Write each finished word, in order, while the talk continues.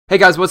Hey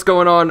guys, what's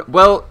going on?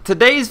 Well,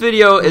 today's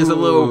video is a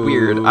little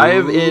weird. I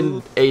am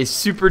in a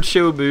super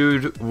chill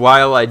mood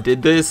while I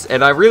did this,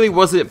 and I really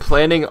wasn't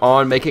planning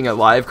on making a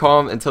live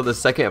comm until the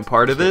second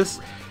part of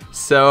this.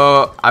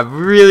 So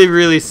I'm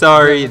really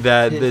sorry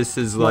that this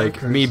is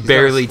like me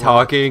barely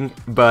talking,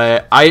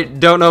 but I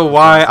don't know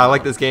why. I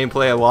like this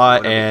gameplay a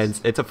lot, and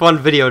it's a fun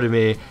video to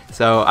me,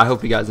 so I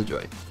hope you guys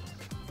enjoy.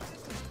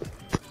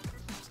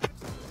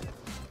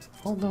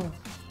 Oh no.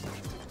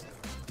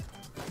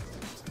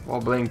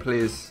 Wobbling,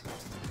 please.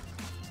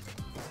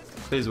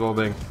 Please,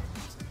 Wobbling.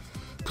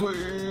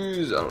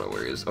 Please. I don't know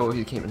where he is. Oh,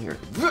 he came in here.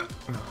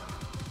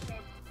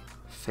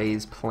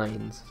 Phase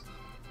planes.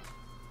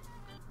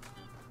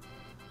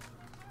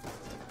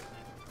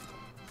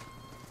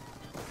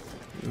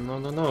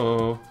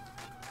 No.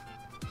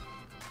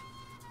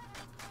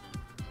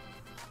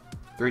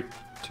 3,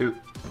 2,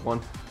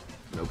 1.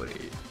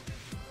 Nobody.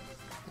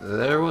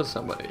 There was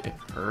somebody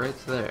right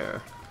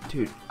there.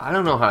 Dude, I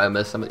don't know how I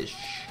missed some of these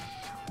shots.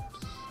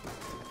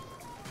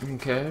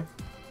 Okay.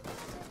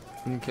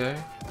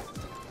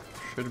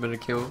 Should have been a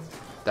kill.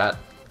 That.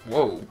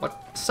 Whoa,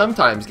 what?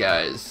 Sometimes,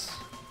 guys,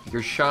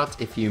 your shots,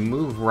 if you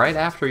move right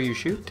after you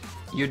shoot,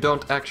 you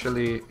don't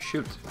actually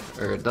shoot.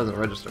 Or it doesn't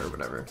register or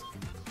whatever.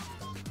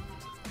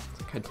 What's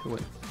that guy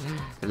doing?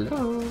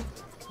 Hello?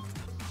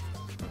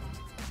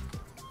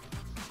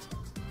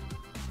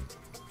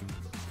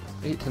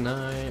 Eight to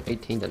 9,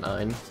 18 to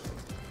 9,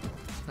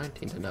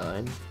 19 to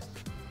 9.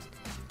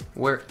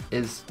 Where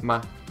is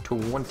my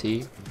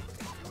 20?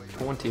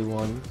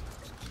 21,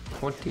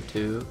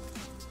 22,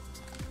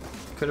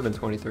 could have been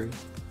 23.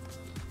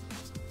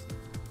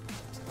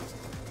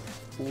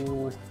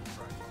 Ooh.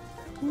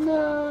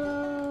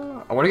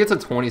 No. I want to get to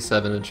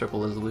 27 and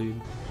triple his lead.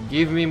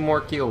 Give me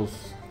more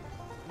kills.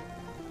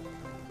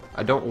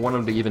 I don't want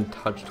him to even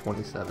touch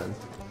 27.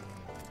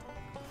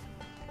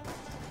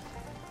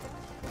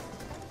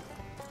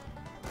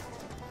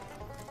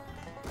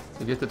 Did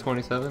you get to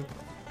 27?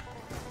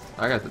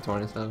 I got to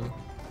 27.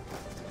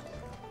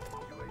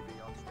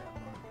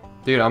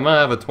 Dude, I'm gonna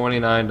have a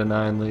 29 to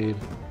 9 lead.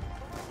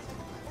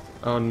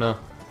 Oh no.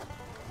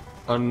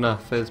 Oh no,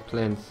 phase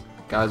planes.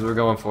 Guys, we're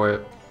going for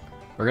it.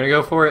 We're gonna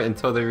go for it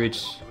until they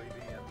reach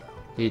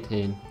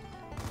 18.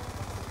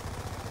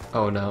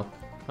 Oh no.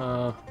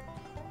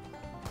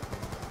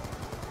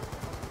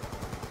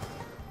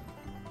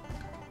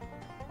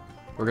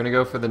 We're gonna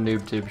go for the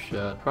noob tube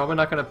shot. Probably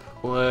not gonna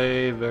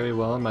play very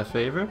well in my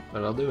favor,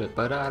 but I'll do it.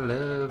 But I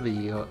love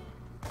you.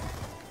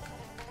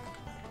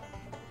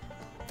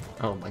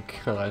 Oh my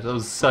gosh, that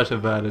was such a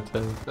bad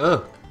attempt.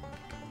 Ugh.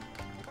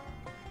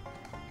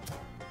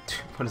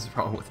 What is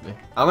wrong with me?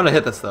 I'm gonna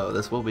hit this though.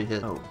 This will be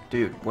hit. Oh,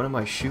 dude, what am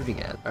I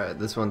shooting at? Alright,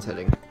 this one's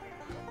hitting.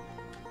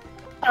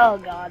 Oh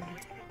god.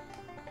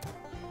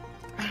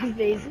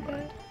 Base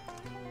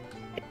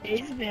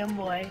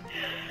fanboy.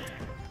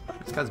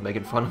 This guy's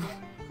making fun of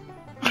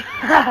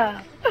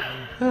him.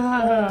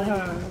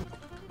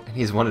 And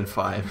he's 1 in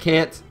 5.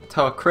 Can't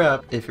talk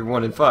crap if you're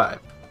 1 in 5.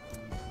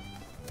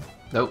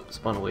 Nope,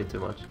 spun way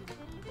too much.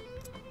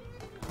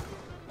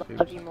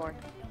 Love you more.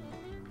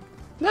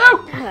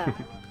 No!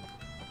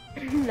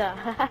 No.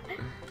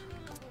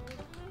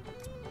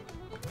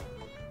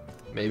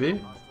 Maybe?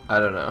 I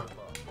don't know.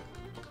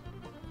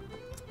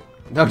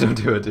 No, don't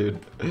do it, dude.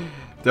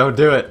 Don't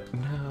do it.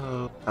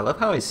 No. I love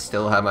how I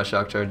still have my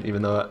shock charge,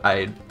 even though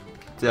I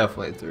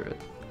definitely threw it.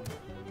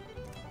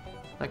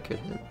 That could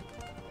hit.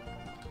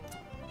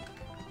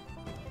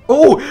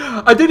 Oh!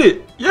 I did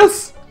it!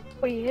 Yes!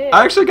 What you hit?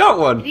 I actually got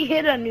one! Did he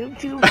hit a noob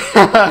tube?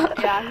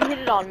 Yeah, he hit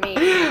it on me.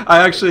 I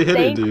actually hit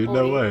it, dude.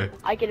 No way.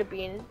 I get a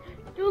bean.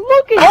 Dude,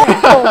 look at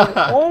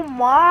that! Oh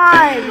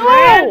my!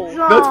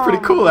 No! That's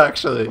pretty cool,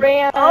 actually.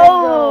 Randumb.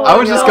 Oh, I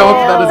was just going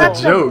for that as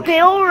a joke.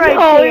 Bill right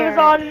there. It was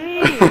on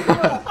me.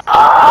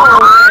 Oh,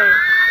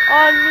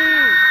 on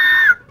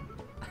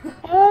me.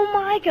 Oh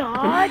my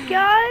god,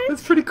 guys!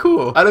 That's pretty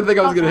cool. I didn't think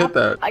I was gonna hit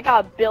that. I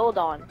got billed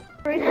on.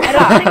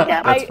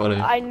 That's funny.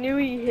 I knew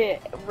he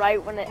hit right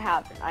when it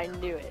happened. I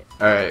knew it.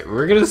 Alright,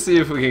 we're gonna see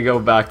if we can go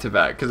back to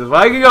back. Because if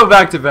I can go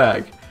back to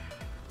back,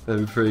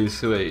 that'd be pretty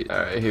sweet.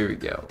 Alright, here we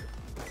go.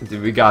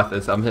 Dude, we got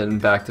this. I'm hitting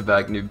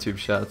back-to-back noob tube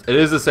shots. It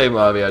is the same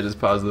lobby. I just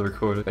paused the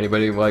record. If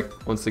anybody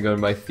wants to go to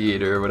my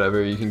theater or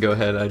whatever, you can go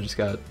ahead. I just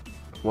got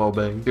wall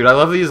bang. Dude, I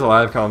love these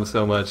live comms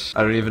so much.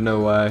 I don't even know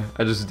why.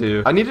 I just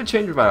do. I need to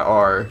change my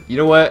R. You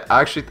know what?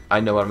 Actually,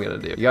 I know what I'm gonna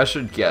do. You guys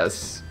should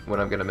guess when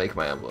I'm gonna make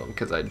my emblem,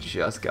 because I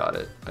just got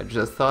it. I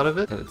just thought of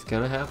it, and it's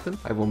gonna happen.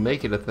 I will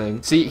make it a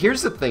thing. See,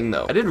 here's the thing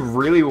though. I did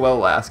really well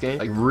last game,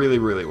 like really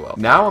well.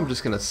 Now I'm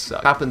just gonna suck.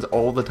 It happens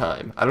all the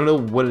time. I don't know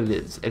what it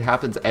is. It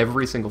happens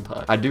every single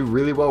time. I do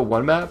really well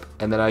one map,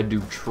 and then I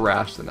do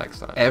trash the next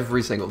time.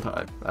 Every single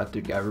time. That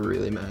dude got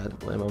really mad.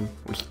 Blame him.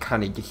 We're just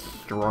kind of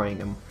destroying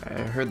him. I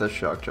heard the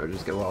shock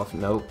charges go off.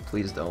 Nope,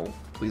 please don't.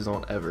 Please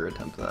don't ever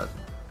attempt that.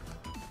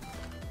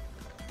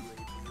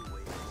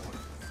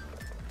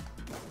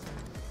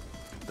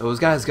 Those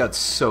guys got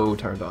so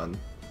turned on.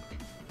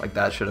 Like,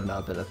 that should have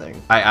not been a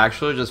thing. I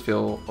actually just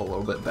feel a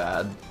little bit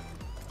bad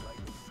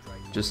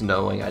just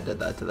knowing I did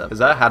that to them, because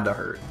that had to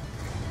hurt.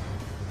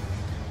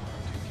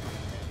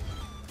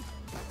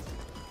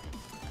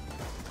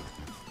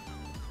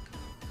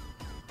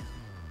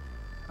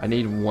 I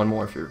need one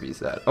more for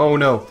reset. Oh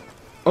no!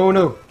 Oh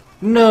no!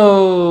 No!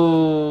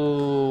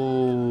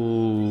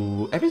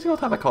 Every single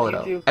time I call it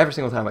out. Every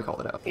single time I call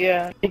it out.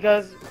 Yeah,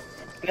 because,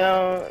 you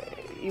know,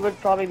 you would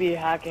probably be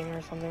hacking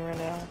or something right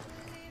now.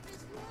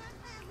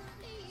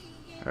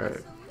 Alright.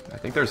 I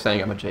think they're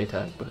saying I'm a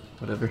J-tag, but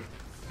whatever.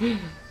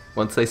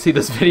 Once they see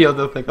this video,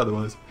 they'll think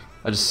otherwise.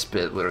 I just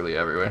spit literally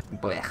everywhere.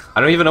 Blech.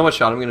 I don't even know what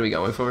shot I'm going to be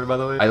going for, by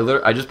the way.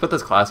 I just put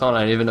this class on,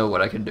 I didn't even know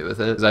what I could do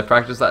with it. Because I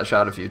practiced that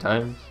shot a few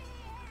times.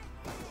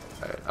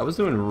 Alright, I was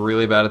doing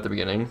really bad at the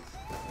beginning.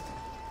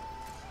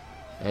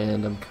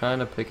 And I'm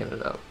kind of picking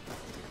it up.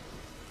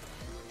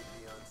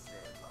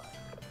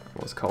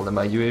 Almost called in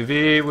my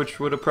UAV, which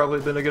would have probably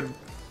been a good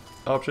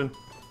option.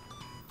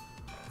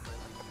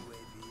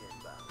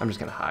 I'm just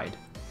gonna hide.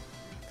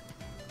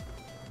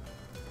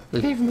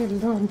 Leave me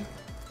alone.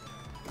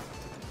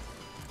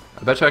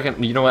 I bet you I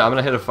can. You know what? I'm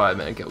gonna hit a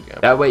 5-minute kill cam.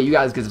 That way you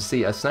guys get to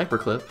see a sniper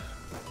clip.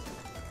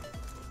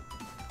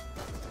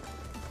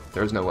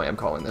 There's no way I'm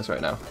calling this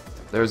right now.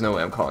 There's no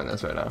way I'm calling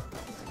this right now.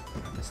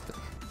 I missed it.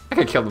 I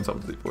could kill them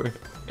something before.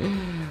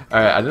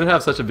 Alright, I didn't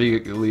have such a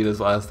big lead as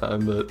last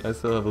time, but I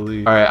still have a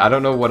lead. Alright, I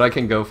don't know what I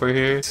can go for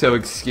here, so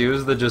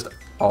excuse the just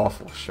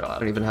awful shot. I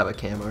don't even have a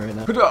camo right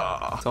now.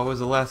 It's always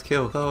the last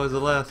kill. It's always the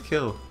last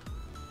kill.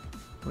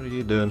 What are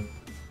you doing?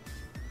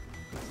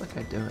 What's that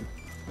guy doing?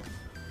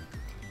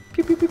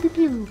 Pew pew pew pew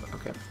pew.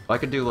 Okay. Well, I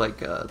could do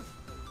like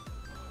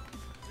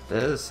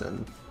this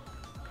and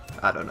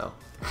I don't know.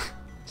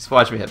 Just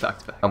watch me hit back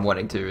to back. I'm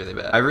wanting to really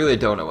bad. I really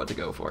don't know what to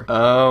go for.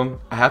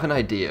 I have an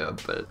idea,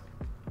 but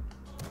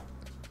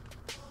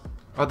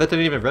oh, that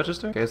didn't even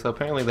register? Okay, so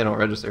apparently they don't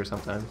register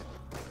sometimes.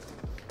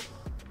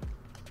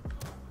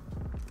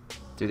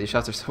 Dude, these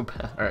shots are so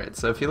bad. Alright,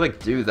 so if you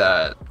like do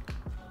that,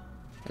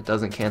 it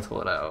doesn't cancel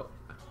it out.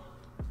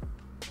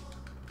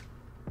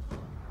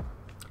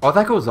 Oh,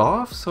 that goes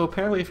off? So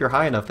apparently if you're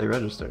high enough, they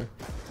register.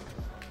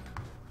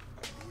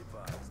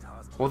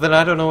 Well, then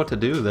I don't know what to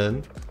do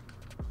then.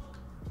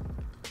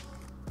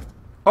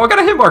 Oh, I got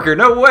a hit marker!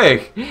 No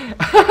way!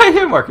 I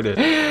hit markered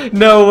it!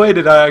 No way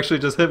did I actually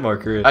just hit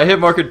marker it. I hit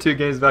markered 2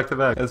 games back to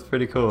back. That's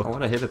pretty cool. I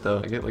want to hit it though.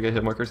 I get like a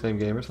hit marker same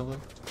game or something.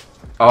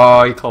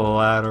 Oh, he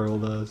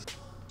collateraled us.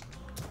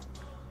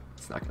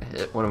 It's not gonna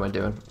hit. What am I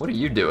doing? What are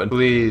you doing?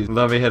 Please,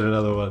 let me hit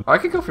another one. Oh, I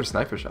could go for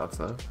sniper shots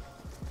though.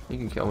 You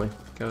can kill me.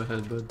 Go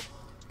ahead, bud.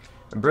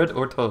 Bread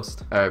or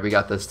toast? Alright, we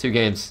got this. 2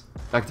 games.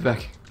 Back to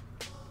back.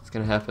 It's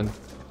gonna happen.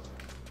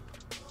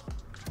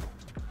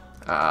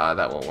 Ah,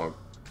 that won't work.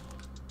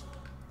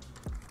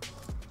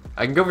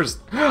 I can go for.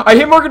 I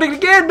hit marketing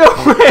again! No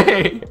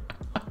way!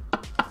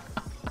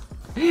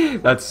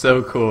 That's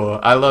so cool.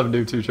 I love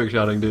Noob 2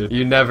 trickshotting, dude.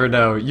 You never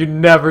know. You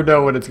never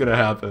know when it's gonna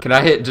happen. Can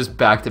I hit just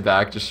back to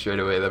back, just straight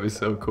away? That'd be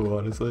so cool,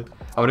 honestly.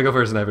 I wanna go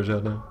for a sniper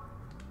shot now.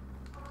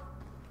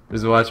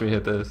 Just watch me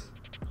hit this.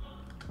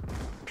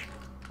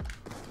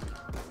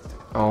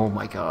 Oh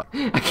my god.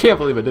 I can't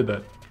believe I did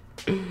that.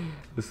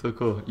 It's so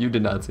cool. You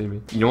did not see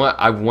me. You know what?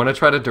 I wanna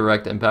try to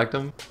direct impact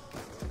him.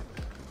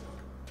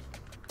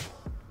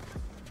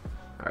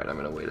 Alright, I'm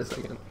gonna wait a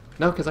second.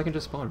 No, because I can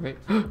just spawn, right?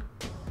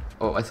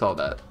 Oh, I saw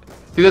that.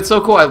 Dude, that's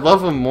so cool. I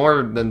love them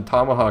more than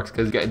tomahawks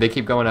because they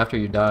keep going after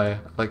you die. I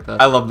like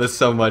that. I love this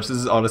so much. This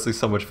is honestly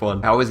so much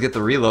fun. I always get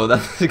the reload.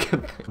 That's a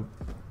good thing.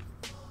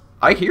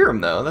 I hear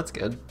him though. That's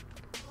good.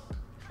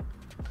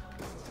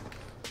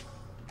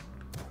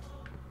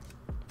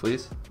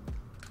 Please.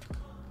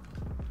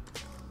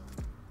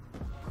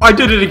 I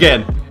did it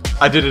again.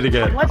 I did it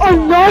again.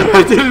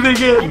 I did it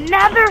again.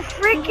 Another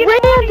freaking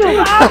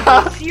Randumb.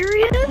 Are you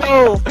serious?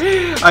 No.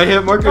 I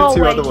hit marker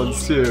 2 other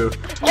ones too.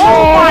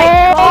 Oh my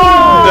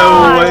god. No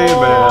way,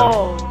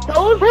 man.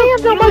 Those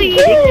Randumb are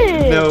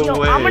good. No Yo,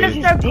 way. I'm gonna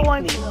start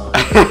going for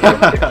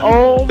those.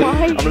 Oh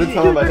my. I'm gonna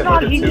tell him I hit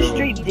marker 2.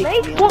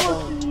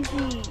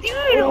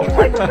 Dude, oh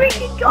my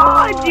freaking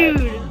god,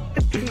 dude.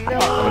 I'm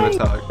gonna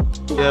talk.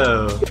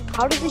 Yo.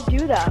 How does he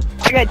do that?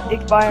 I got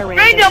dicked by a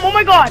Randumb. Oh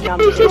my god. I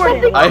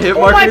hit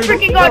marker. Oh my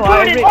freaking god,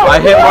 Jordan. I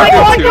hit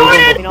marker 2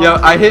 of them. Yo,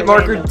 I hit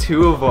marker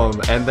 2 of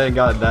them and then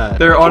got that.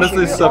 They're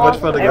honestly so much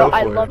fun to go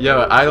for.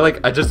 Yo,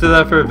 I just did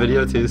that for a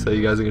video too, so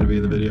you guys are gonna be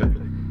in the video.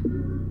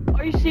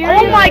 Are you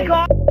serious? Oh my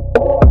god.